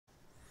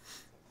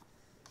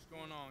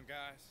on,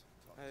 guys?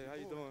 Hey, how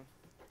you doing?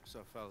 What's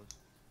up, fellas?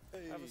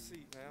 Hey, have a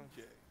seat, man.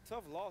 Okay.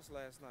 Tough loss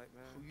last night,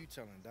 man. Who you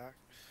telling, Doc?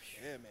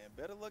 Yeah, man.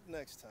 Better luck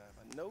next time.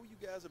 I know you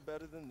guys are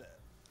better than that.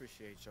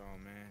 Appreciate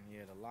y'all, man.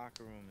 Yeah, the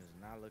locker room is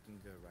not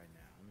looking good right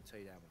now. Let me tell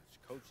you that much.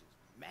 Coach is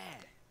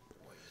mad.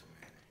 Boys,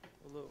 man.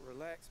 Well, look,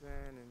 relax,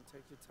 man, and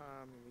take your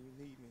time. And when you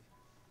need me,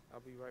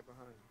 I'll be right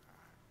behind you.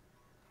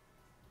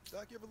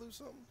 Doc, you ever lose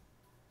something?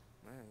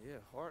 Man, yeah,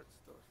 heart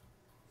stuff,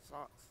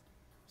 socks,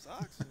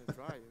 Socks? and the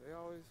dryer. They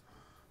always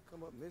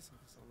come up missing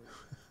for some reason.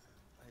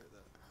 I hear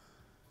that.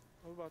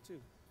 What about you?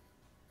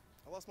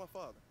 I lost my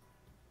father.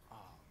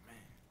 Oh,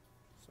 man.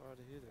 Sorry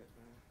to hear that,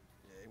 man.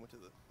 Yeah, he went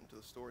to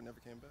the store and never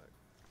came back.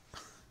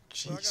 Well, I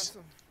Jeez. got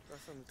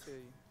something to tell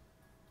you.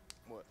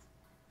 What?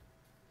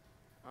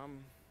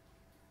 I'm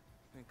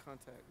in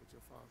contact with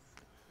your father.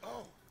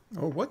 Oh.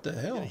 Oh, what the You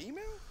hell? got an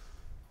email?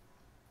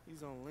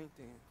 He's on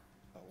LinkedIn.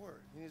 Oh,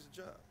 word. He needs a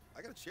job.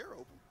 I got a chair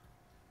open.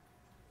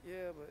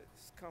 Yeah, but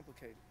it's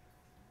complicated.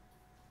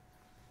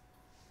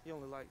 He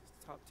only likes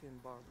top 10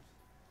 barbers.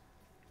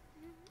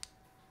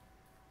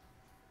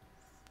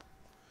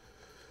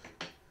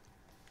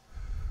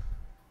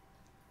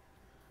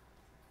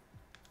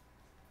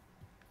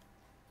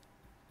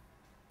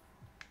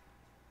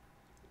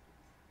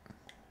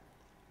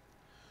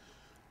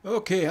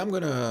 Okay, I'm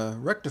going to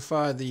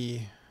rectify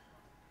the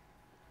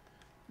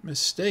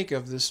mistake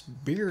of this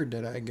beard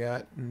that I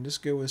got and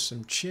just go with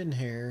some chin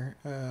hair.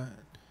 How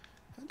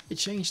do you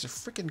change the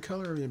freaking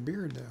color of your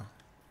beard, though?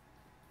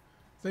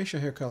 Facial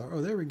hair color. Oh,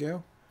 there we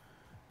go.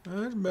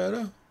 That's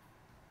better.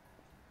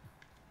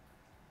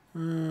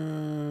 Let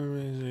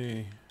me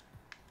see.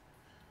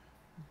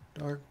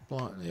 Dark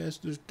blonde. Yes,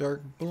 just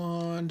dark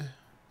blonde.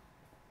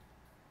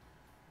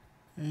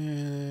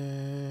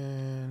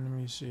 And let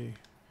me see.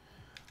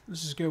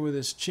 Let's just go with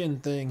this chin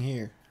thing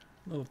here.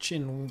 Little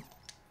chin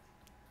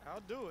I'll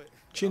do it.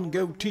 chin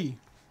goatee.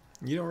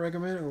 You don't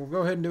recommend it? Well,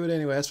 go ahead and do it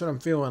anyway. That's what I'm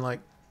feeling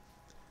like.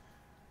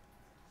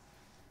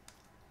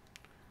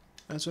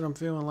 That's what I'm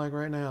feeling like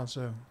right now.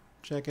 So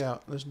check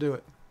out. Let's do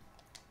it.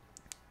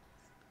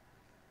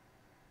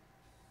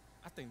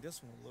 I think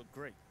this one will look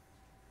great.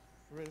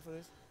 You ready for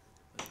this?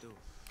 Let's do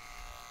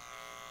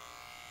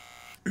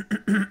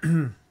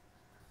it.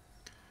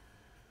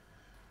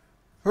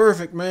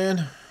 Perfect,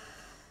 man.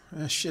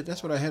 Ah, shit,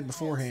 that's what I had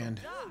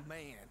beforehand. Oh,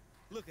 man.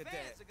 Look at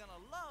Fans that. are gonna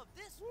love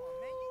this one,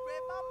 man. You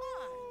read my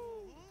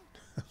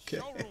mind. Okay.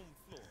 Showroom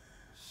floor.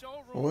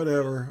 Showroom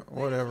Whatever,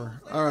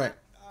 whatever. All right.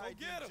 Go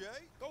get him.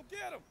 Go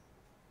get him.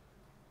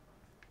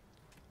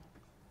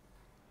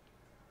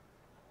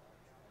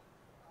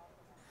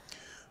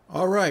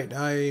 All right,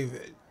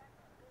 I've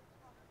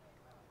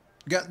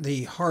got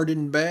the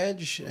hardened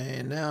badge,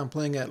 and now I'm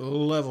playing at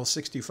level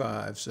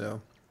 65.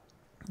 So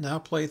now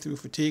play through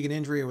fatigue and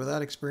injury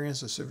without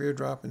experience a severe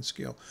drop in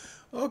skill.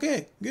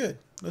 Okay, good.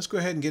 Let's go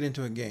ahead and get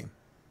into a game.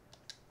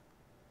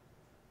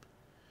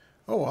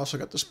 Oh, also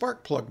got the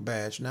spark plug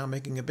badge. Now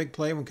making a big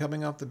play when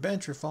coming off the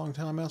bench or following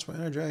timeouts will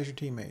energize your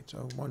teammates.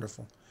 Oh,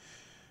 wonderful.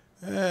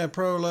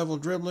 Pro level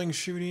dribbling,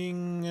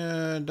 shooting,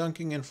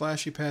 dunking, and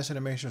flashy pass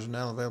animations are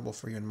now available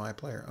for you in My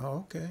Player. Oh,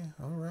 okay.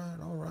 All right,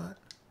 all right.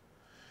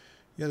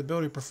 You have the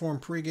ability to perform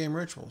pre-game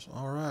rituals.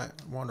 All right,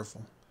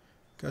 wonderful.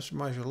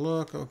 Customize your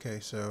look. Okay,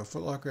 so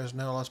Foot Locker has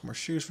now lots more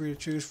shoes for you to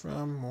choose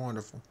from.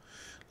 Wonderful.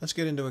 Let's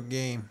get into a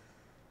game.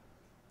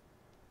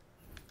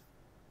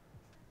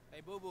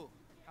 Hey, Boo Boo,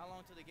 how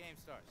long till the game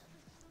starts?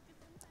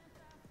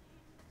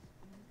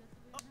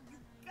 Oh, you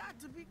got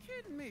to be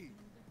kidding me.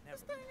 Never.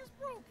 This thing is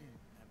broken.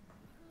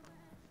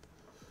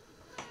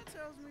 Man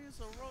tells me it's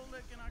a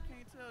Rolex and I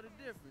can't tell the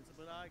difference,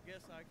 but I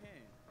guess I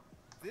can.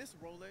 This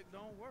Rolex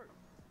don't work.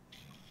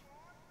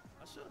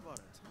 I should have bought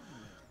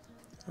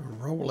a time.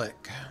 Rolex.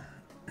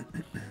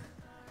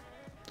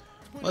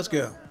 Let's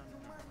go.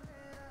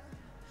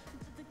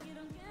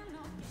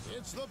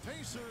 It's the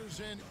Pacers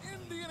in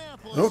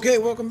Indianapolis. Okay,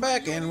 welcome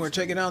back, and we're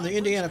taking on the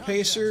Indiana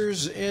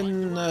Pacers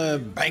in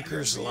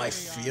Bankers Life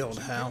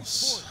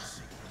Fieldhouse.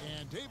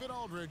 And David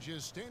Aldridge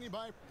is standing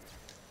by.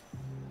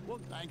 Well,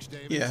 thanks,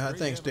 David. Yeah,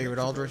 thanks, David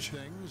Aldridge.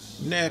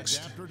 Next,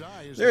 Adapt or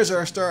die is there's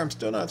our star. I'm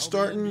still not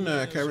starting.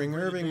 Kyrie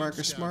Irving,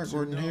 Marcus Smart,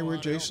 Gordon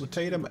Hayward, Jason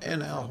Tatum,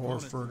 and Al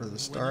Horford are the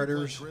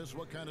starters.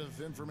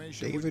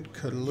 David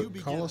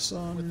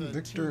Collison,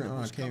 Victor. Oh,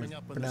 I can't even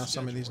pronounce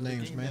some of these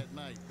names, man.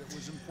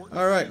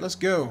 All right, let's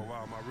go. Oh,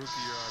 wow, my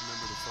rookie year, I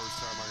remember the first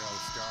time I got a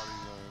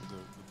scouting,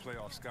 the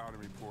playoff scouting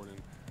report,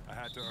 and I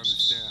had to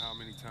understand how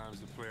many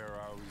times the player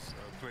I was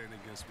playing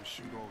against would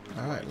shoot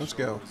over. All right, let's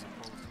go.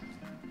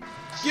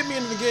 Get me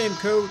into the game,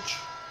 coach.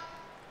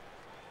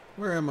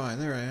 Where am I?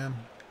 There I am.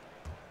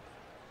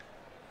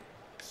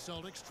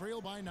 Celtics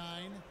trail by 9.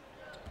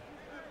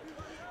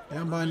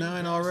 Down by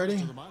 9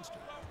 already.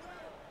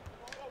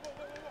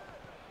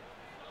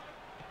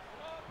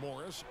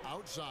 Morris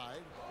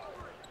outside.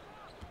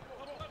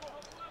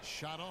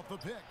 Shot off the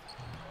pick.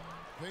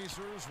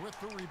 Pacers with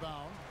the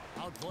rebound.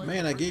 Outplayed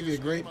Man, I gave you a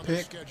great on their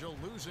pick. schedule,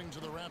 losing to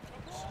the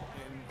Raptors.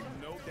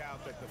 And no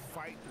doubt that the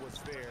fight was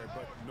there,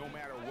 but no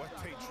matter what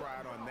they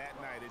tried on that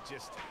night, it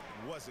just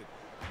wasn't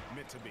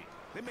meant to be.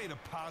 They made a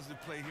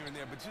positive play here and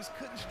there, but just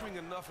couldn't string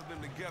enough of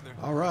them together.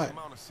 All right. To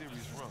mount a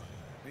serious run.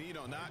 You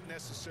know, not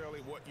necessarily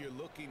what you're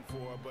looking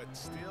for, but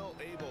still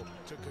able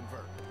to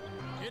convert.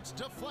 It's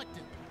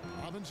deflected.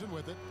 Robinson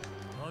with it.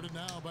 Guarded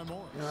now by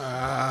Morris.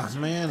 Ah,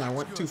 man, I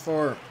went too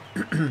far.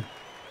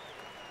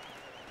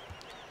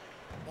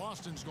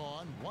 Boston's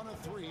gone 1 of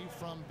 3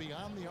 from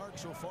beyond the arc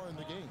so far in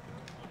the game.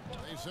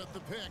 They set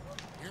the pick.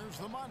 Here's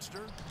the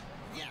monster.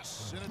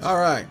 Yes. And it's All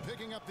right.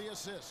 picking up the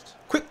assist.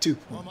 Quick 2 The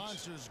points.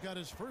 monster's got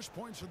his first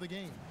points of the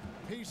game.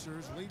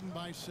 Pacers leading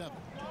by 7.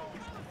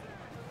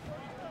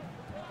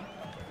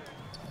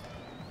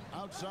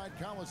 Outside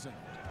Collison.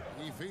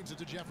 He feeds it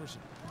to Jefferson.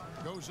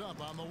 Goes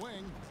up on the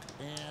wing.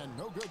 And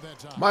no good that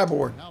time. My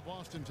board. Now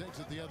Boston takes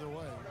it the other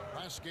way.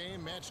 Last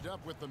game matched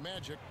up with the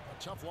Magic.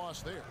 A tough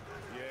loss there.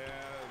 Yeah,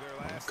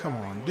 their last Come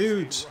outing on, was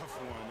dudes. a rough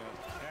one.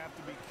 Have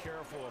to be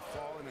careful of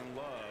falling in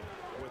love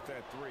with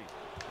that three.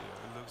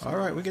 All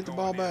right, we get the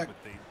ball back.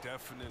 But they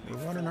definitely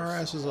We're running our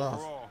forced asses it. off.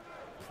 Overall,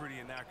 pretty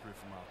inaccurate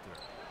from out there.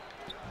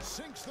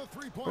 Sinks the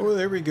three-pointer. Oh,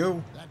 there we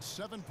go. That's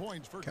 7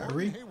 points for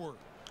Kyrie? Gordon Hayward.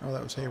 Oh,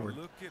 that was Hayward.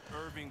 Look at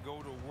Irving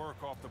go to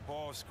work off the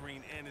ball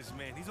screen and his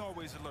man. He's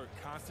always alert,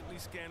 constantly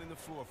scanning the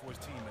floor for his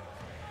teammates.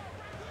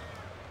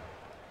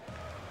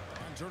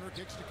 And Turner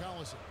kicks to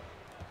Collison.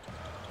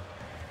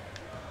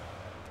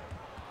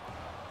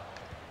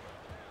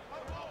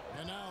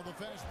 And now the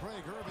fast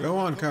break. Irving Go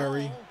on, with the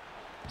Kyrie. ball.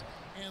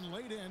 And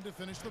laid in to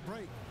finish the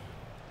break.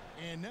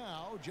 And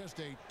now just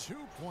a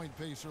 2-point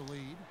Pacer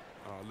lead.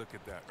 Look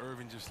at that.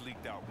 Irving just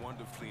leaked out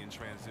wonderfully in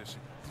transition.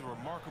 He's a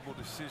remarkable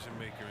decision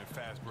maker in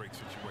fast break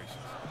situations.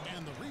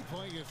 And the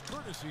replay is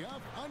courtesy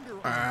of Under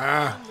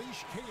Ah.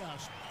 Unleash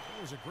Chaos.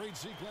 There's a great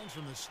sequence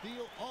from the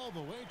steal all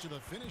the way to the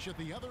finish at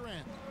the other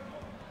end.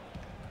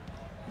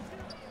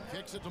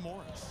 Kicks it to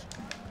Morris.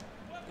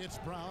 It's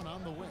Brown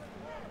on the wing.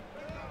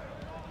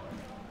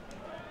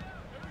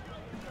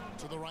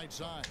 To the right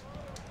side.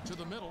 To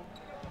the middle.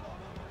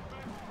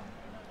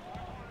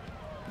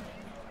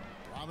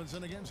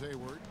 Robinson against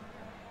Hayward.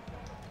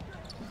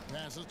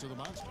 Passes to the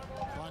monster.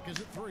 Clock is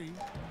at 3.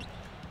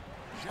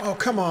 Oh,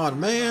 come on,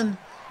 man.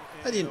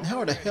 I didn't.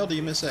 How the hell do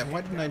you miss that?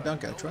 Why didn't I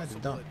dunk it? I tried to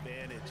dunk.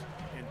 Advantage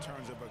in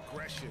terms of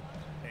aggression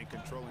and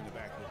controlling the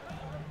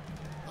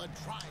backcourt. A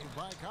drive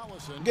by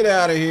Collison. Get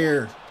out of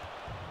here.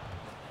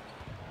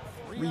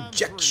 3 on 3.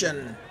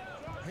 Rejection.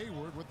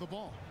 Hayward with the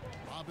ball.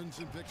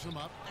 Robinson picks him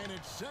up, and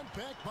it's sent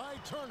back by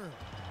Turner.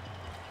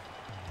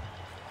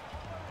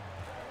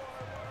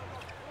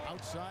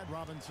 Outside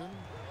Robinson.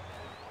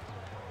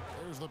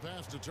 There's the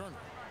pass to Turner.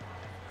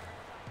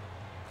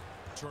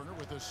 Turner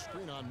with a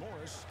screen on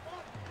Morris.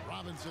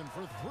 Robinson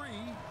for 3.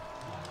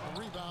 A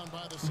rebound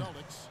by the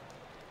Celtics.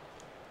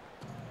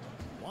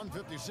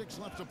 1:56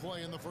 left to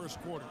play in the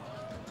first quarter.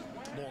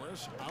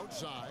 Morris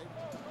outside.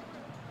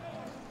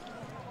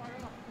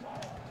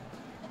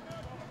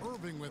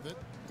 Irving with it.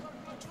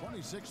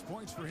 26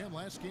 points for him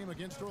last game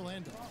against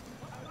Orlando.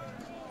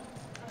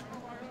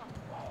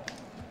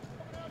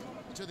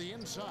 To the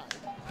inside.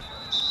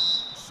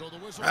 So the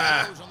whistle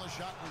goes on the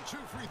shot and 2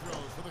 free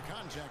throws for the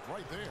contact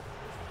right there.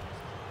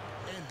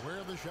 And where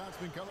have the shots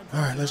been coming from?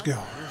 All right, let's go.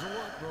 Here's a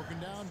work broken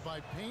down by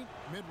paint,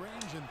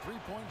 mid-range, and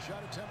 3-point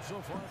shot attempts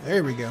so far.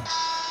 There we go. And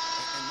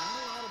not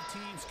a lot of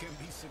teams can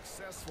be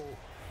successful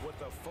with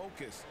a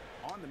focus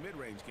on the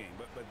mid-range game,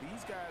 but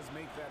these guys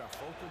make that a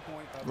focal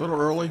point. Of A little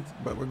early,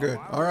 but we're good.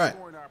 All right.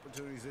 Scoring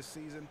opportunities this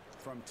season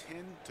from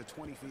 10 to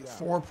 20 feet out.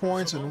 4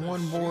 points and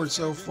 1 board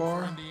so For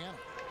far. Indiana.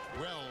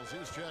 Wells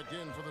is checked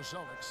in for the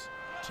Celtics.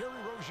 Terry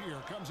Rozier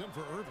comes in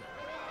for Irving.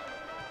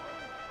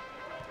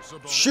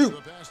 Sabonis Shoot.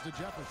 the pass to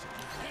Jefferson.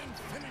 And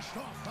finished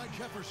off by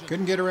Jefferson.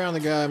 Couldn't get around the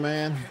guy,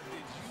 man. Did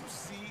you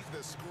see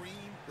the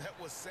screen that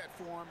was set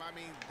for him? I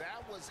mean,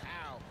 that was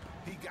how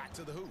he got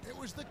to the hoop. It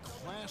was the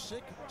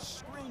classic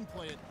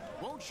screenplay. It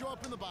won't show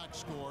up in the box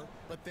score,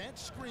 but that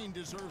screen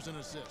deserves an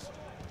assist.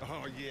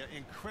 Oh, yeah,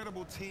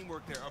 incredible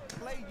teamwork there. A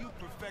play you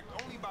perfect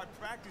only by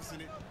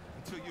practicing it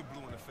until you're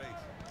blue in the face.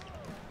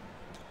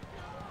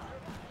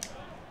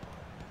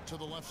 To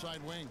the left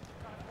side wing.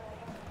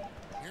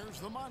 Here's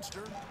the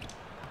monster.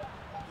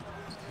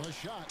 The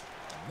shot,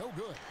 no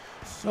good.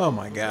 Oh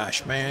my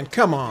gosh, man.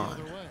 Come on.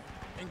 Other way.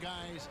 And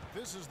guys,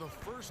 this is the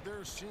first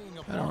they're seeing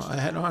of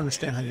I don't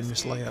understand how you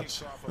miss layups.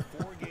 Kicks off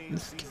a 4-game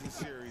season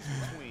series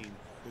between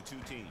the two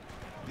teams.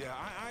 Yeah,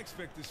 I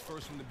expect this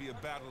first one to be a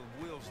battle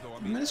of wills, though. I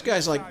Man, this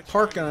guy's like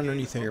parking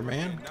underneath here,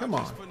 man. Come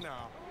on. Not just for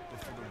now,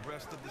 but for the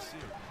rest of the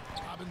series.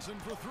 Robinson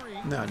for 3.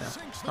 No.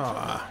 Sinks the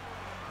Ah.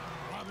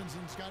 triple.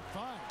 Robinson's got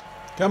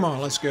 5. Come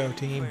on, let's go,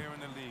 team. Player in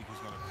the league who's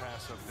going to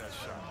pass up that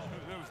shot.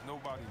 There was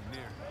nobody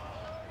near.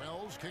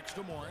 Wells kicks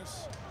to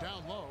Morris.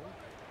 Down low.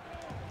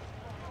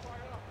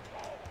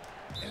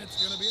 And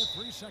it's going to be a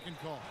 3-second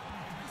call.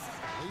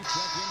 Lee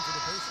checked in for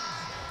the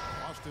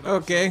Pacers. Boston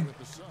Okay. with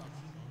the sub.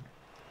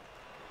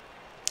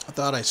 I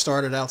thought I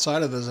started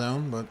outside of the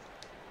zone, but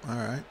All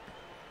right.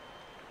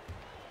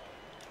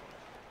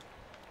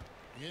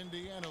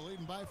 Indiana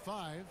leading by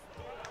 5.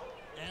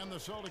 And the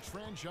Celtics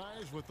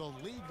franchise with the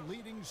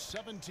league-leading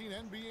 17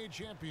 NBA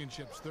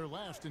championships, their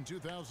last in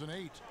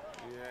 2008.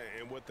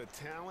 Yeah, and with the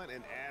talent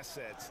and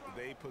assets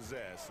they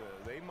possess,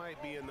 they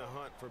might be in the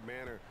hunt for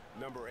banner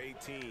number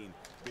 18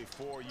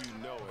 before you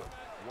know it.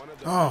 One of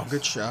the Oh,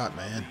 good shot,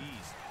 man. the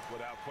East,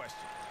 without question.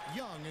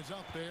 Young is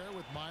up there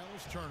with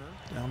Miles Turner.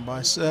 Down by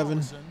It's 7.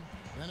 Robinson,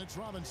 then it's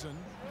Robinson,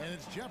 and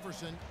it's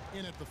Jefferson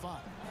in at the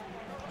 5.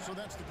 So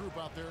that's the group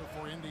out there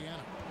for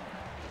Indiana.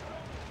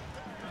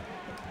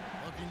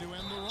 Looking to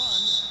end the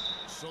run.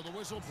 So the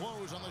whistle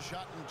blows on the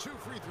shot and 2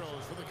 free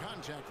throws for the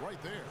contact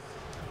right there.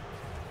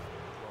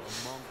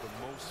 Among the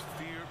most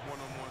feared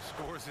one-on-one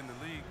scorers in the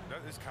league,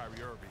 that is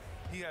Kyrie Irving.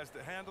 He has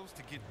the handles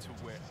to get to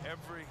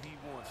wherever he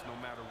wants, no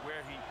matter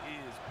where he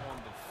is on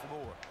the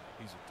floor.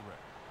 He's a threat.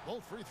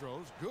 Both free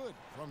throws good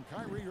from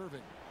Kyrie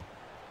Irving.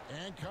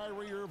 And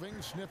Kyrie Irving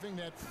sniffing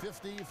that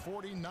 50,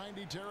 40,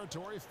 90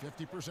 territory.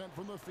 50%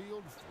 from the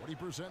field,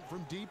 40%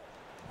 from deep,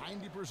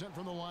 90%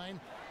 from the line.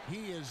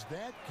 He is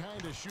that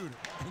kind of shooter.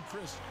 And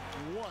Chris,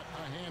 what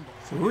a handle.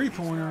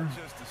 3-pointer. He's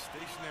not just a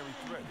stationary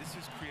threat. It's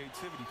his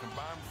creativity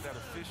combined with that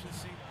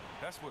efficiency.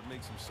 That's what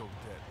makes him so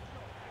deadly.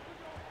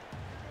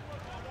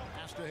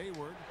 Pass to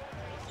Hayward.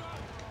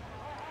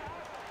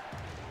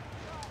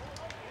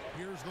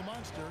 Here's the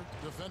monster,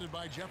 defended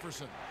by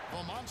Jefferson.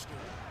 The monster.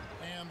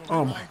 And the Oh,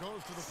 rebound my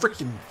goes to the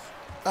freaking. Pacers.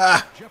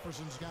 Ah.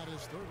 Jefferson's got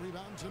his 3rd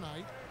rebound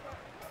tonight.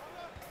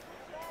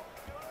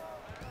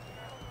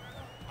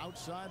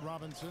 Outside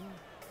Robinson.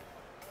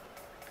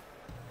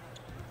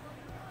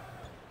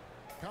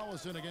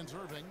 Collison against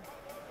Irving.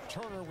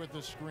 Turner with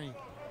the screen.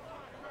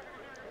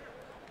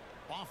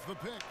 Off the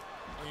pick.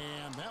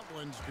 And that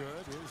one's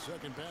good. His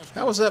second basket.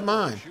 How was that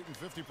mine? Shooting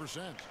 50%.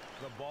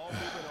 The ball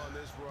movement on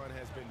this run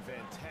has been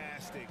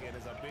fantastic and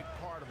is a big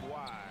part of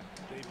why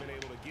they've been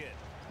able to get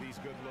these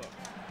good looks.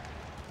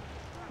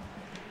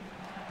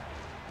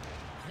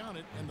 Count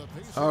it, and the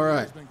pace All right.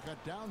 has been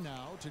cut down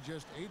now to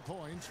just 8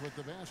 points with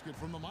the basket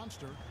from the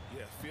monster.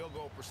 Yeah, field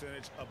goal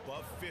percentage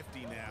above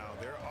 50 now.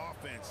 Their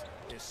offense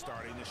is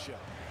starting to show.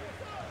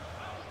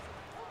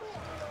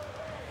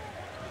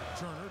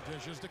 Turner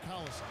dishes to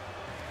Collison.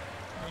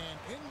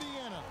 And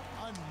Indiana,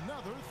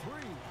 another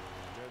 3.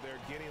 They're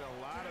getting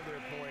a lot of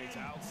their points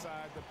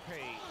outside the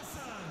paint.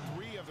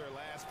 3 of their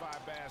last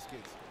 5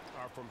 baskets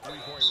are from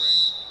 3-point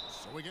range.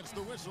 So he gets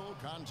the whistle.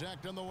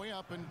 Contact on the way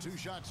up and 2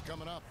 shots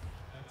coming up.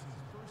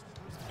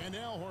 And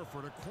Al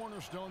Horford, a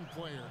cornerstone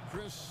player.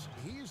 Chris,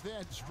 he's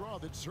that straw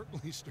that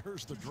certainly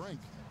stirs the drink.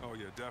 Oh,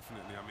 yeah,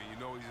 definitely. I mean, you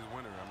know he's a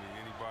winner. I mean,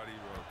 anybody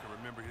can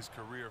remember his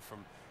career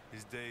from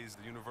his days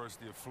at the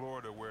University of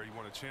Florida where he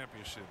won a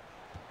championship.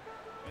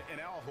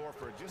 And Al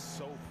Horford just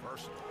so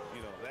versatile.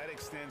 You know, that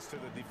extends to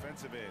the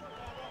defensive end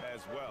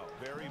as well.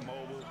 Very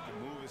mobile, can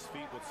move his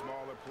feet with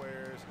smaller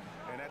players,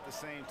 and at the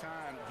same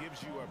time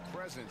gives you a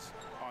presence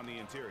on the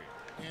interior.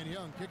 And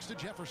Young kicks to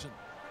Jefferson.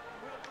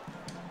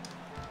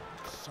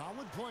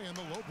 Solid play in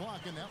the low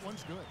block, and that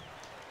one's good.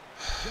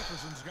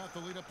 Jefferson's got the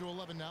lead up to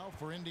 11 now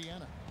for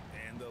Indiana.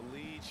 And the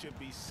lead should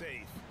be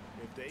safe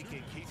if they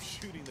can keep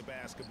shooting the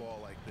basketball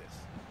like this.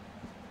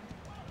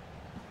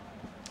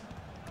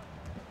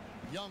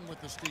 Young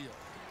with the steal.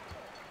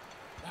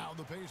 Now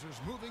the Pacers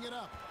moving it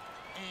up.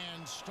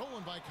 And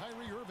stolen by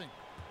Kyrie Irving.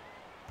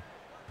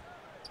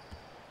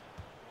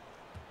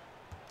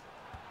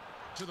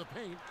 To the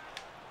paint.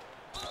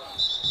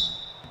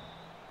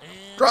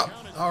 And Drop.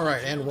 All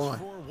right, and 1.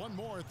 For 1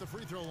 more at the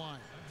free throw line.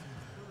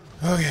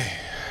 Okay.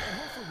 And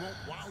Horford won't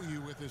wow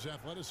you with his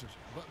athleticism.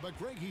 But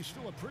Greg, he's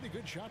still a pretty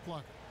good shot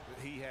blocker.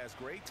 He has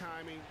great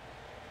timing,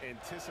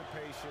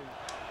 anticipation,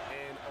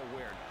 and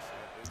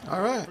awareness.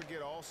 All right. Don't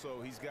forget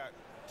also he's got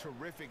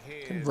terrific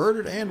hands.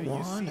 Converted and You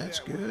 1. see That's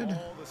that with good.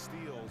 all the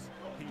steals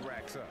he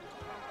racks up.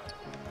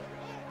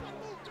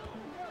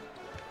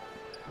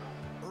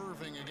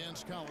 Irving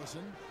against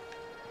Collison.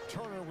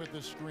 Turner with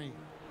the screen.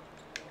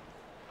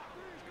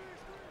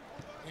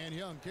 And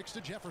Young kicks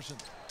to Jefferson.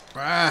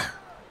 Ah.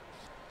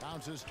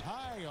 Bounces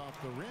high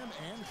off the rim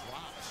and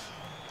drops.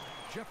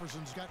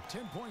 Jefferson's got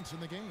 10 points in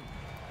the game.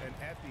 And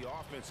at the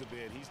offensive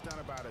end, he's done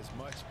about as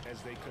much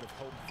as they could have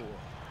hoped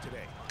for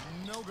today.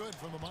 No good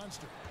from the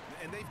monster.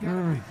 And they've got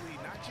a big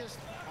lead, not just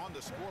on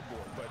the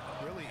scoreboard, but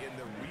really in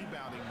the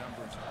rebounding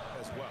numbers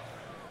as well.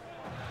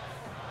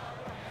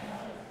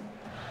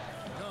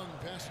 Young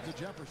passes to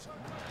Jefferson.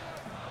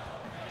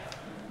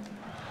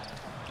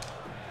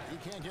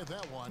 He can't get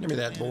that one. Give me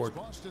that And board. It's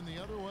Boston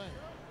the other way.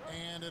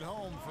 And at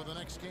home for the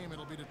next game,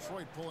 it'll be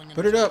Detroit pulling in.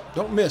 Put it up.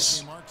 Don't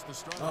miss. Marks the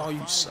start Oh, of a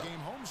you suck. 5-game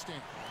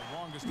homestand. The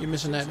longest You're of the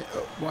missing that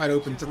season. wide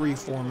open 3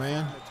 for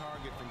man. The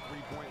target from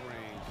 3-point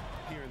range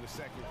here in the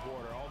second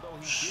quarter, although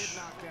he did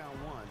knock down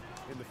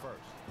 1 in the first.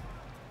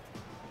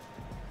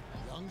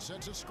 Young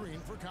sets a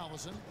screen for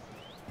Collison.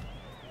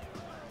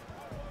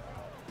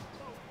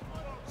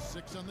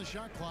 6 on the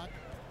shot clock.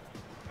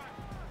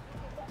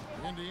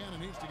 Indiana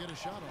needs to get a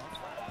shot off.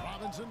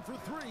 Robinson for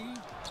three.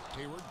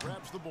 Hayward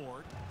grabs the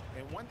board.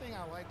 And one thing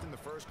I liked in the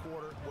first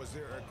quarter was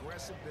their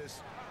aggressiveness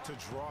to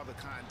draw the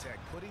contact,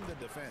 putting the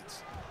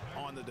defense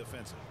on the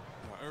defensive.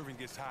 Irving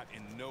gets hot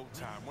in no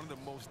time. One of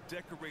the most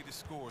decorated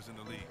scorers in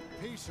the league.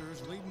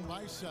 Pacers leading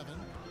by 7.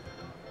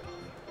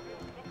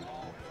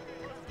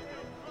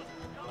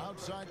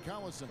 Outside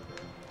Collison.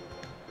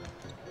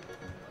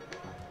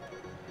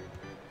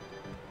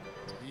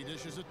 He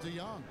dishes it to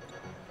Young.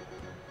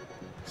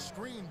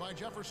 Screen by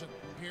Jefferson.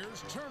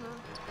 Here's Turner.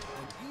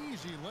 An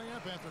easy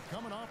layup after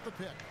coming off the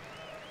pick.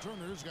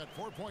 Turner's got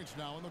 4 points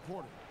now in the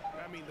quarter.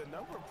 I mean, the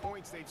number of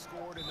points they've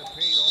scored in the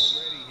paint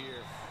already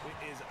here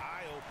is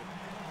eye-opening.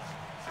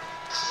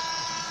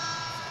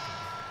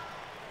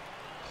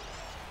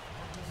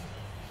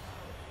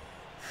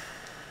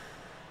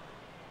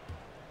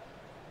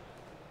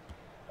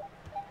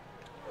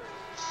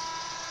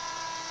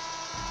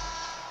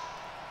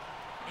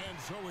 And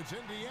so it's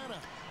Indiana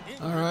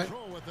in All right.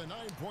 control with a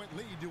 9-point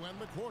lead to end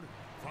the quarter.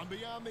 From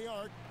beyond the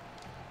arc.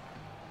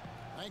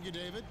 Thank you,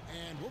 David.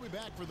 And we'll be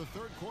back for the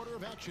third quarter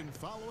of action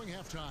following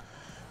halftime.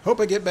 Hope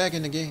I get back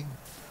in the game.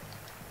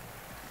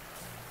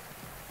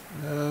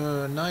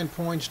 9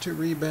 points, 2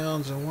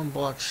 rebounds, and 1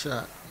 block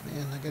shot.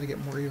 Man, I got to get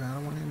more rebounds. I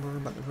don't want to worry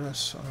about the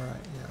rest. All right,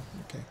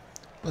 yeah, okay.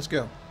 Let's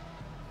go.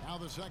 Now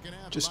the second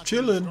half Just about to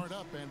chilling. start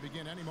up and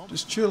begin any moment.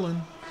 Just chilling.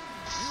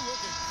 You look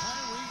at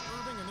Kyrie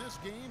Irving in this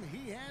game,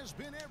 he has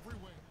been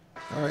everywhere.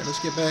 All right, let's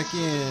get back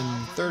in.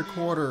 Third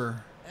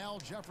quarter. Al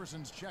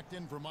Jefferson's checked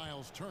in for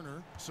Miles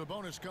Turner.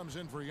 Sabonis comes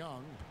in for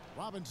Young.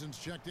 Robinson's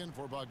checked in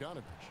for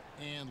Bogdanovich.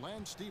 And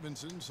Lance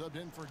Stevenson subbed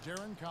in for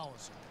Darren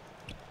Collison.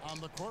 On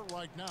the court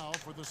right now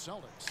for the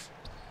Celtics.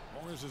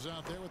 Morris is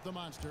out there with the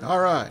monster. All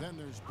right. Then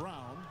there's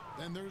Brown.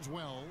 Then there's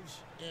Wells.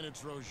 And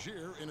it's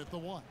Rozier in at the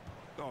 1.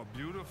 Oh,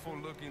 beautiful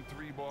looking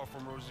 3-ball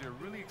from Rozier,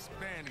 really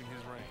expanding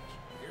his range.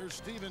 Here's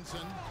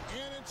Stevenson.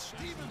 And it's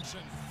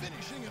Stevenson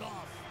finishing it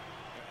off.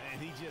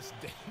 And he just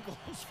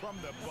dangles from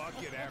the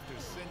bucket after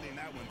sending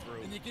that one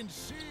through. And you can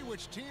see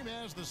which team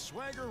has the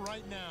swagger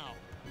right now.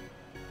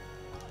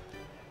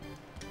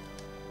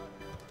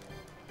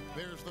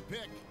 There's the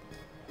pick.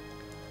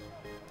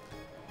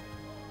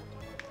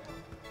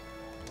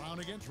 Brown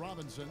against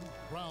Robinson.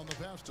 Brown the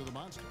pass to the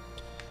monster.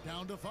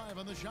 Down to 5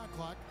 on the shot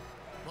clock.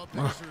 The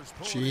Pacers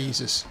pull it in.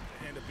 Jesus.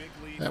 And a big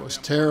lead That for was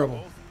them on terrible.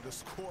 both the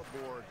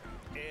scoreboard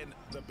and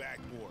the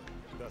backboard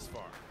thus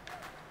far.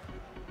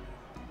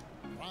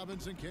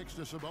 Robinson kicks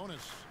to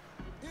Sabonis.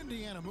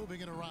 Indiana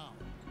moving it around.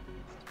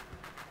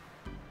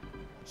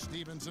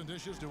 Stevenson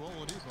dishes to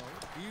Oladipo.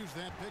 He used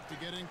that pick to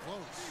get in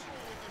close.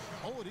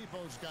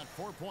 Oladipo's got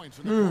 4 points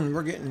in the quarter.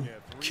 We're getting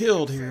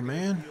killed here,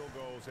 man. Field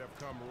goals have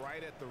come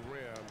right at the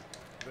rim.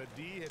 The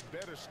D had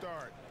better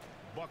start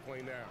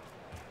buckling down.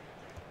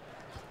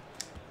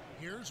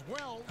 Here's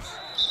Wells.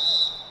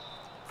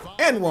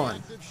 And 1.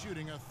 Active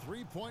shooting, a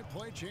 3-point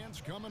play chance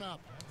coming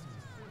up.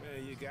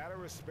 Man, you got to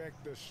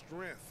respect the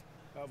strength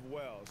of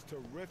Wells.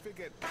 Terrific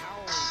at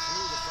powering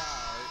through the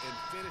foul and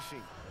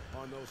finishing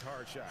on those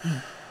hard shots.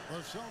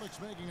 The Celtics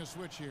making a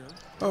switch here.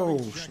 Oh,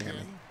 Check Sammy.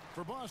 in.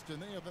 For Boston,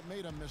 they haven't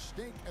made a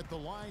mistake at the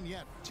line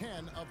yet.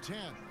 10 of 10.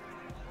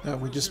 No,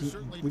 we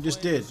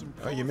just did.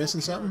 Are you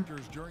missing something?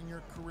 During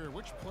your career,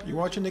 which You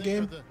watching the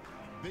game? the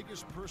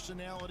biggest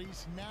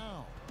personalities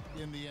now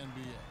in the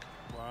NBA?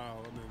 Wow,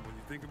 I mean, when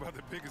you think about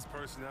the biggest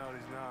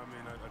personalities now, I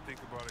mean, I think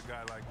about a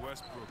guy like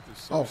Westbrook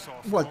that's so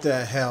soft. What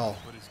the hell?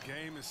 But his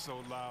game is so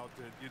loud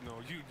that, you know,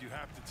 you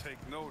have to take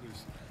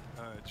notice.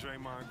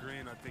 Draymond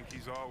Green, I think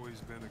he's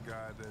always been a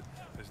guy that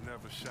has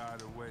never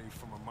shied away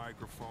from a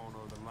microphone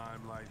or the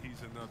limelight. He's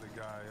another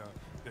guy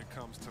that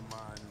comes to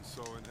mind. And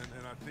so,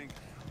 and I think,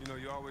 you know,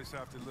 you always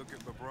have to look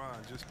at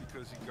LeBron just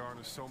because he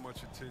garners so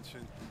much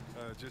attention,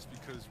 just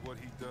because what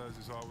he does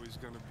is always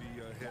going to be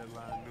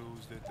headline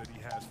news, that he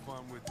has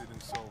fun with it.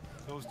 And so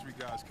those 3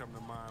 guys come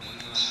to mind when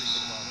I think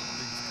about the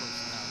biggest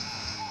personalities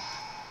in the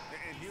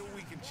league. And here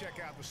we can check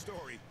out the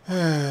story.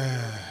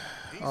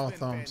 He's All been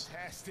thumbs.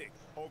 fantastic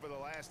over the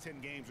last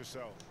 10 games or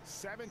so.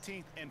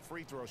 17th in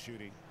free throw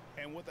shooting.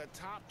 And with a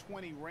top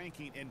 20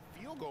 ranking in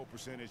field goal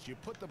percentage, you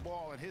put the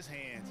ball in his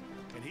hands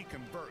and he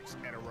converts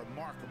at a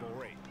remarkable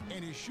rate.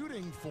 And his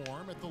shooting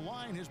form at the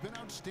line has been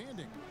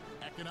outstanding.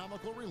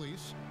 Economical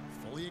release,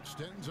 fully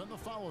extends on the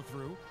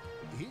follow-through.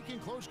 He can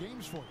close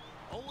games for you.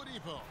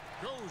 Oladipo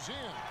goes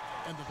in,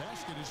 and the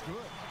basket is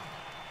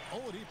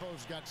good.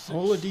 Oladipo's got 6 here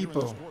in this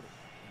Oladipo. quarter.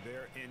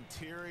 Their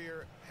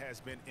interior has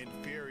been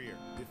inferior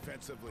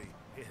defensively.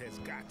 It has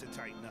got to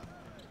tighten up.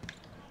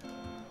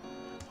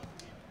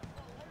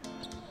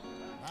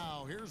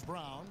 Now here's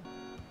Brown,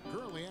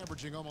 currently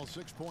averaging almost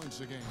 6 points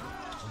a game.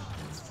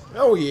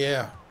 Oh,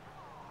 yeah.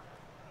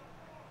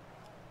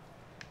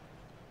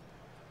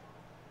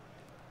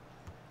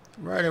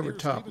 Right over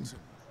Here's top. Stevenson.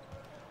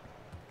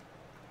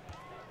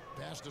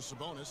 Pass to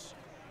Sabonis.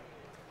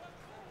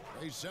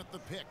 They set the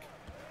pick.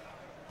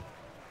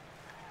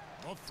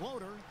 A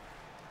floater.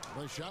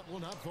 The shot will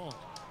not fall.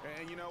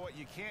 And you know what?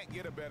 You can't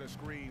get a better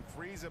screen.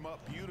 Frees him up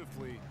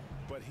beautifully,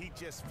 but he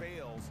just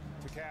fails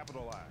to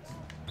capitalize.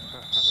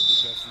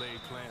 Best laid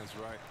plans,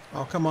 right?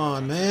 Oh, come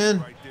on, man.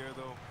 Right there,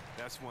 though,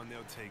 that's one they'll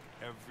take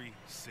every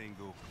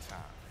single time.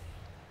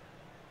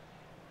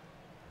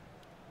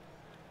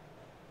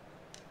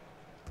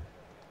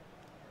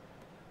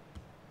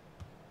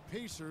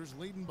 Pacers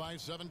leading by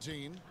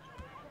 17.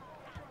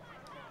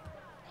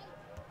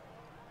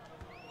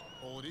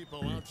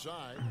 Oladipo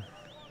outside.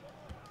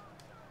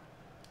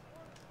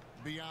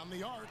 Beyond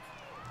the arc.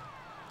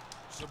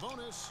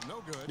 Sabonis,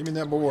 no good. Give me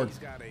that board. He's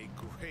got a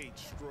great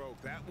stroke.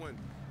 That one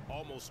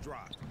almost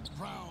dropped.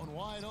 Brown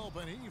wide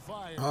open. He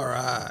fires. All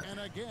right. And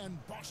again,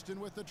 Boston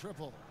with the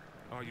triple.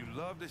 Oh, you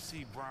love to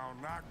see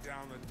Brown knock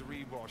down the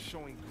three ball,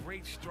 showing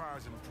great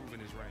strides and improving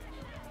his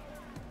range.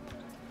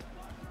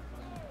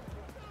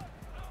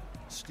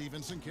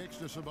 Stevenson kicks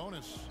to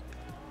Sabonis.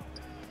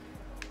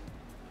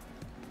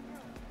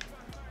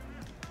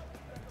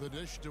 The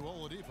dish to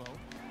Oladipo.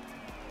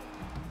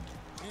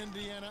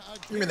 Indiana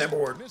again. Give me that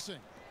board. Missing.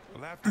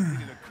 Well, after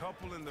leading a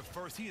couple in the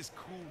first, he has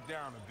cooled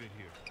down a bit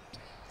here.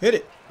 Hit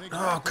it.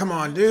 Oh, come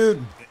on,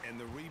 dude. And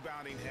the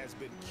rebounding has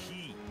been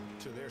key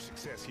to their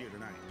success here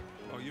tonight.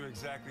 Oh, you're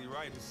exactly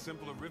right. It's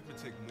simple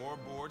arithmetic. More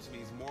boards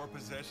means more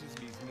possessions,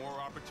 means more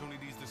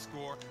opportunities to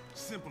score.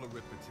 Simple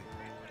arithmetic.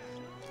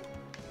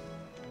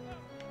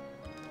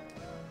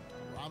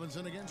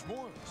 Robinson against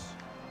Morris.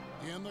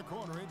 In the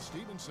corner, it's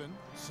Stevenson.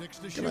 6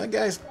 to shoot. Come on,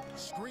 guys.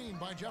 Screen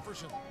by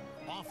Jefferson.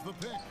 Off the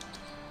pick.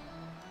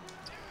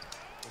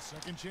 The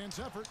second chance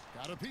effort.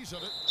 Got a piece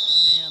of it.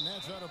 And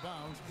that's out of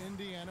bounds.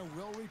 Indiana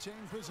will retain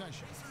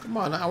possession. Come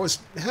on, I was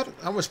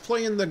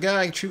playing the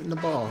guy shooting the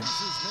ball.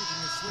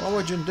 Why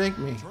would you dink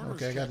me?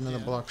 Okay, I got another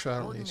block shot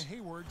at Gordon least.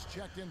 Hayward's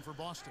checked in for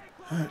Boston.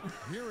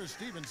 Here is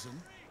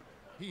Stevenson.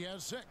 He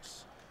has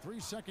 6.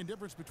 3-second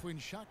difference between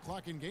shot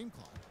clock and game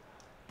clock.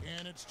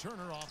 And it's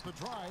Turner off the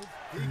drive.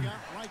 He got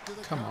right to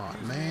the Come cup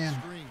on, using man. the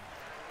screen.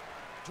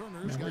 Turner's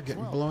Man, we're got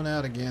getting 12. blown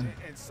out again.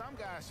 And some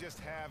guys just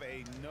have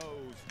a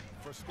nose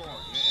for scoring.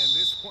 And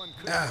this one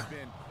couldn't have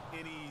been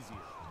any easier.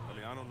 I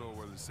mean, I don't know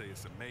whether to say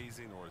it's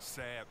amazing or it's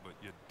sad, but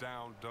you're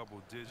down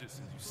double digits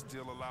and you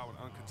still allow an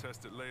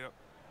uncontested layup.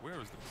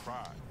 Where is the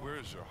pride? Where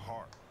is your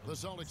heart? The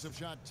Celtics have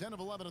shot 10 of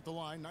 11 at the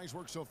line. Nice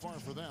work so far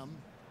for them.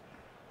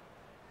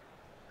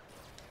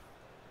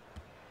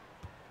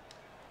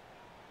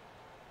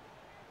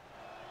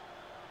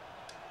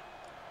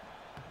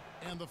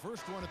 And the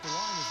first one at the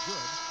line is good.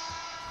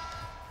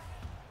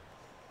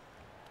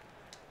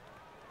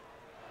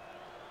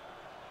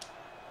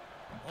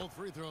 Both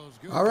free throws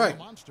good. All right.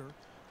 Monster.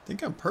 I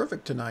think I'm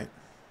perfect tonight.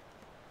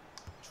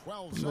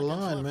 12 the seconds line,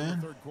 left man. in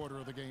the third quarter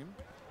of the game.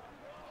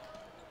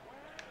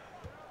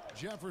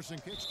 Jefferson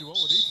kicks to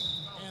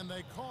Oladipo, and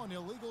they call an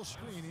illegal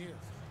screen here.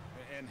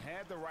 And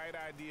had the right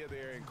idea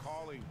there in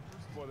calling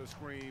for the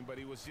screen, but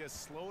he was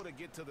just slow to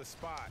get to the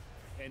spot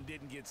and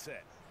didn't get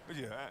set. But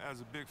yeah,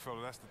 as a big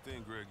fella, that's the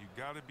thing, Greg. You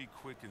got to be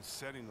quick in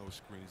setting those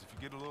screens. If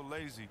you get a little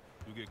lazy,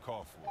 you get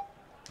called for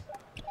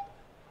it.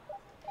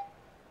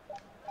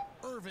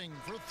 Irving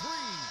for 3.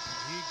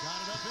 He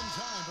got it up in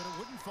time, but it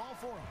wouldn't fall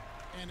for him.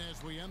 And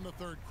as we end the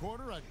third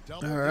quarter, a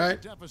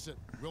double-digit deficit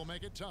will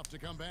make it tough to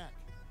come back.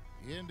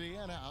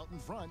 Indiana out in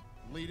front,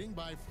 leading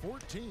by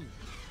 14.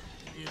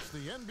 It's the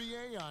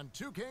NBA on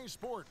 2K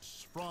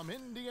Sports from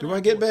Indiana. Do I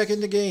get back in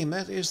the game?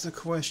 That is the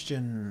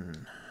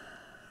question.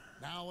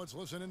 Now let's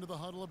listen into the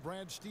huddle of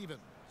Brad Stevens.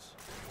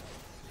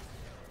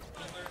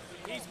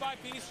 Piece by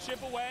piece,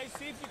 chip away.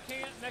 See if you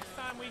can't next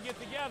time we get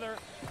together.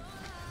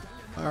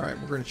 All right,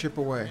 we're going to chip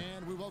away.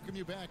 And we welcome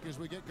you back as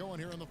we get going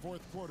here in the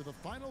fourth quarter. The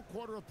final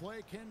quarter of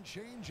play can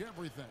change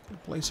everything.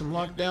 Play some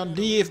lockdown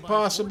D if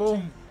possible.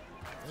 14.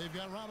 They've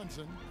got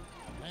Robinson,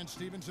 and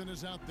Stevenson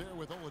is out there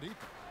with Oladipo.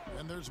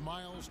 And there's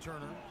Miles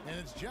Turner, and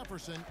it's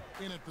Jefferson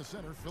in at the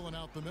center, filling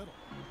out the middle.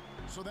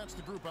 So that's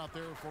the group out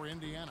there for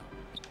Indiana.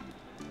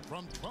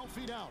 From 12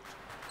 feet out.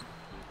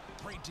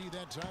 Great D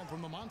that time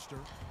from the monster.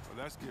 Well,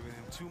 that's giving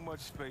him too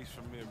much space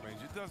from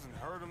mid-range. It doesn't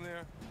hurt him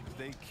there, but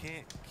they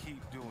can't keep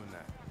doing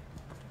that.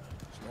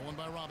 Stolen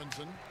by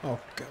Robinson. Oh,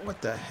 God,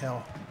 what the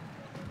hell?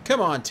 Come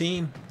on,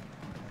 team.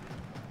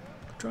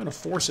 I'm trying to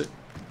force it.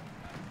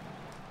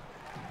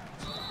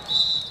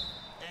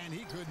 And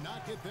he could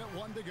not get that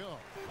one to go.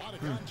 Out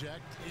of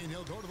contact, and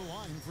he'll go to the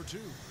line for 2.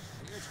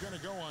 It's going to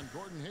go on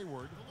Gordon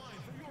Hayward.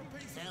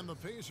 And the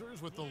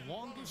Pacers with the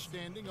longest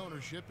standing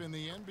ownership in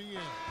the NBA. And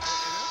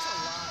that's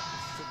a lot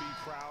to be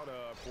proud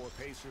of for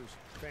Pacers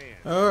fans.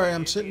 All right,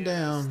 I'm sitting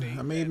down.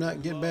 I may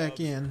not get back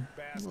in.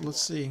 Well,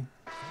 let's see.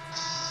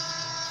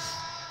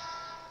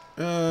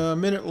 A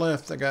minute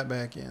left. I got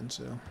back in,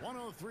 so.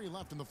 1:03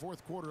 left in the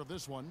fourth quarter of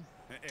this one.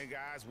 And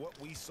guys, what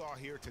we saw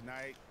here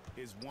tonight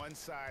is one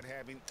side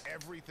having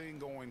everything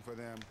going for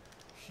them.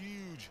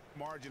 Huge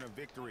margin of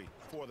victory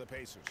for the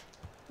Pacers.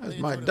 That's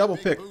my double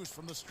pick. Boost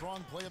from the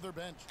strong play of their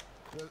bench.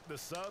 The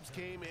subs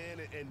came in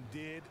and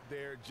did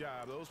their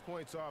job. Those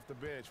points off the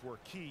bench were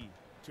key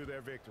to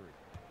their victory.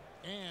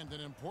 And an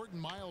important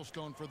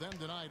milestone for them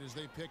tonight as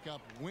they pick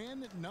up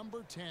win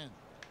number 10.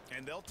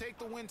 And they'll take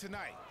the win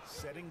tonight,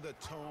 setting the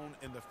tone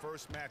in the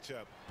first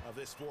matchup of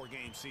this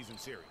 4-game season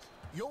series.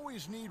 You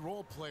always need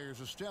role players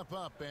to step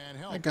up and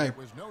help. That guy It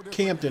was no different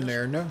camped in this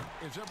there, no?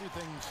 as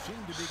everything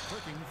seemed to be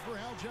clicking for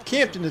Al Jefferson.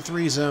 Camped in the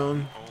 3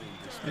 zone,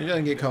 and he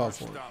doesn't get called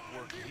for it. Stop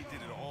working. He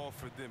did it all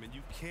for them, and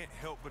you can't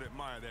help but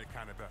admire that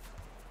kind of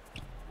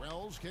effort.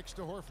 Wells kicks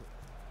to Horford.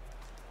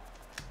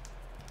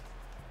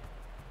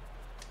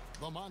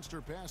 The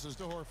monster passes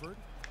to Horford.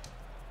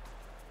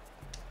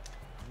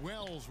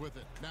 Wells with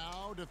it.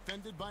 Now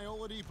defended by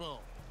Oladipo.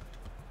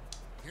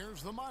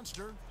 Here's the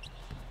monster.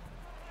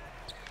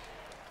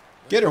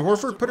 Get it,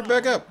 Horford. Put it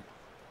back up.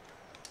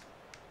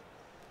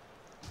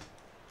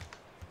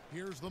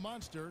 Here's the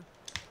monster.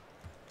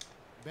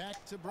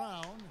 Back to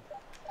Brown.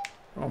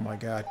 Oh, my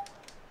God.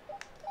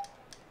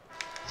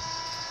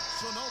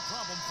 So no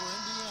problem for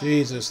Indiana.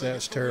 Jesus,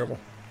 that's terrible.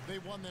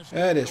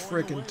 That is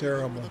freaking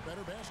terrible.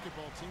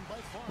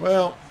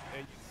 Well,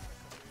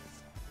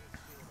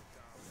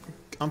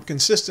 I'm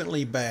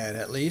consistently bad,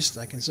 at least.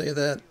 I can say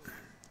that.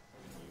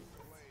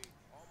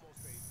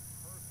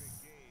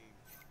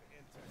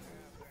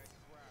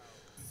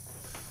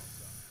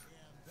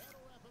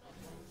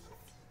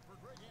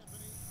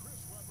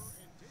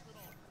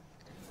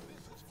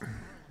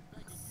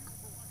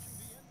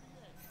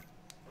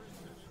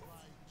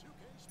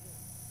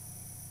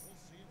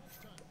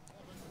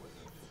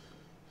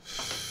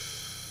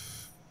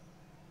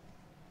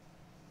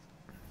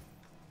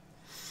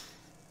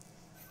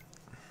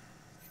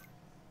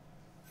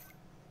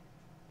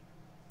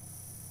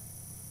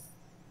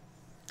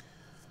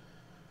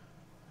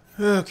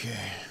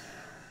 Okay.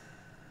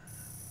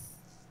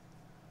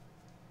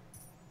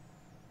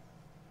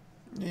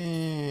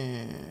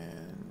 And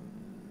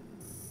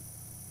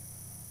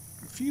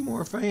a few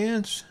more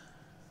fans.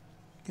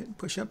 Getting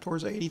pushed up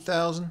towards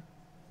 80,000.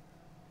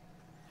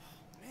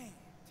 Man,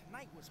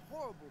 tonight was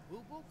horrible.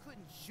 Boo Boo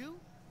couldn't shoot.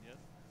 Yep.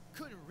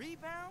 Couldn't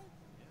rebound.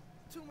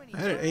 Too many. I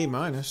had an A-.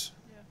 turnovers.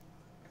 Yeah.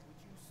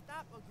 Would you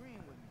stop agreeing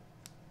with me?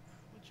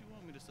 What you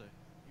want me to say?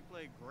 You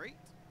played great?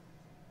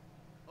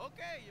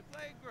 Okay, you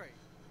played great.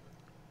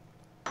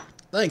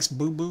 Thanks,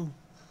 boo-boo.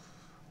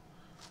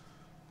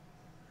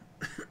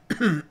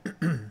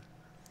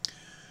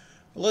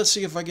 Let's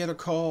see if I get a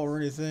call or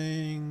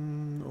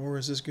anything, or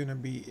is this going to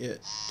be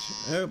it?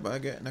 Oh, I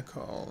got a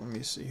call. Let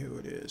me see who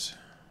it is.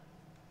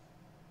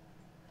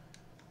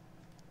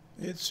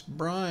 It's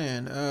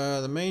Brian.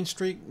 The Main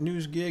Street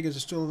News gig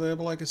is still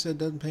available. Like I said,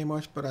 doesn't pay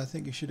much, but I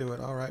think you should do it.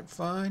 All right,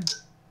 fine.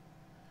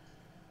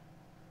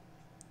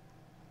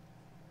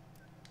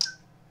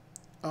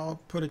 I'll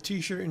put a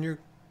t-shirt in your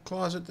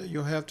closet that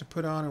you'll have to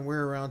put on and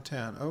wear around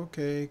town.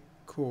 Okay,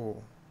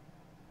 cool.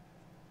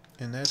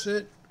 And that's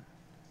it.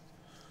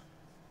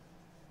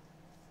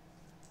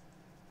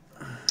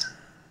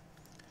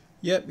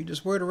 Yep, you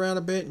just wear it around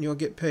a bit and you'll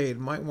get paid.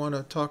 Might want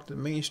to talk to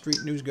the Main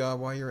Street News guy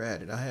while you're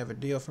at it. I have a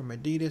deal from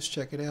Adidas.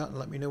 Check it out and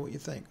let me know what you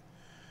think.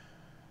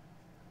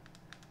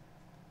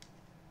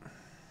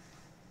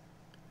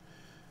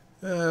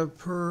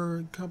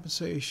 Per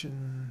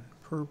compensation,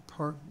 per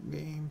park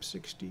game,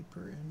 60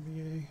 per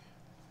NBA.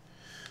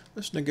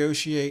 Let's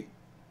negotiate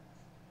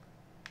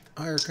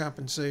higher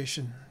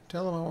compensation.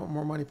 Tell them I want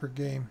more money per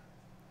game.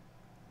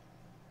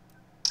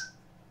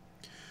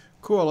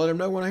 Cool, I'll let him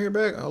know when I hear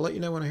back. I'll let you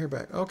know when I hear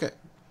back. Okay.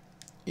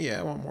 Yeah,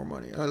 I want more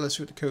money. Let's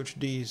see what the Coach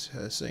D's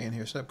saying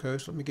here. Sup,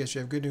 Coach? Let me guess,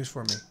 you have good news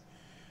for me.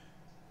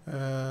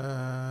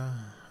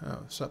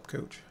 Sup,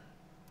 Coach?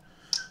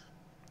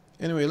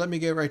 Anyway, let me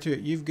get right to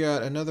it. You've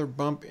got another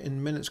bump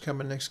in minutes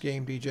coming next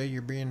game, DJ.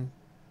 You're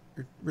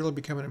really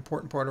becoming an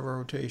important part of our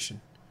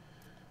rotation.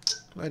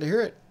 Glad to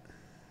hear it.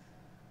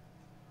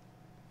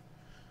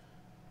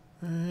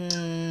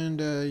 And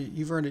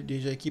you've earned it,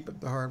 DJ. Keep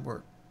up the hard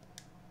work.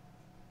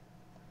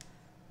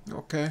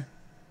 Okay.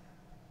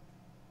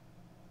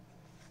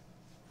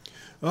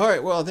 All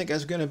right, well, I think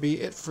that's going to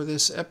be it for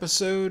this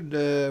episode.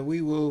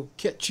 We will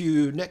catch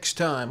you next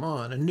time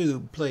on A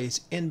Noob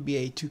Plays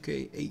NBA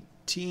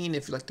 2K18.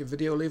 If you liked the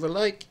video, leave a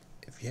like.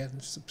 If you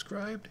haven't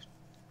subscribed,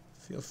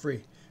 feel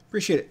free.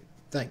 Appreciate it.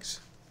 Thanks.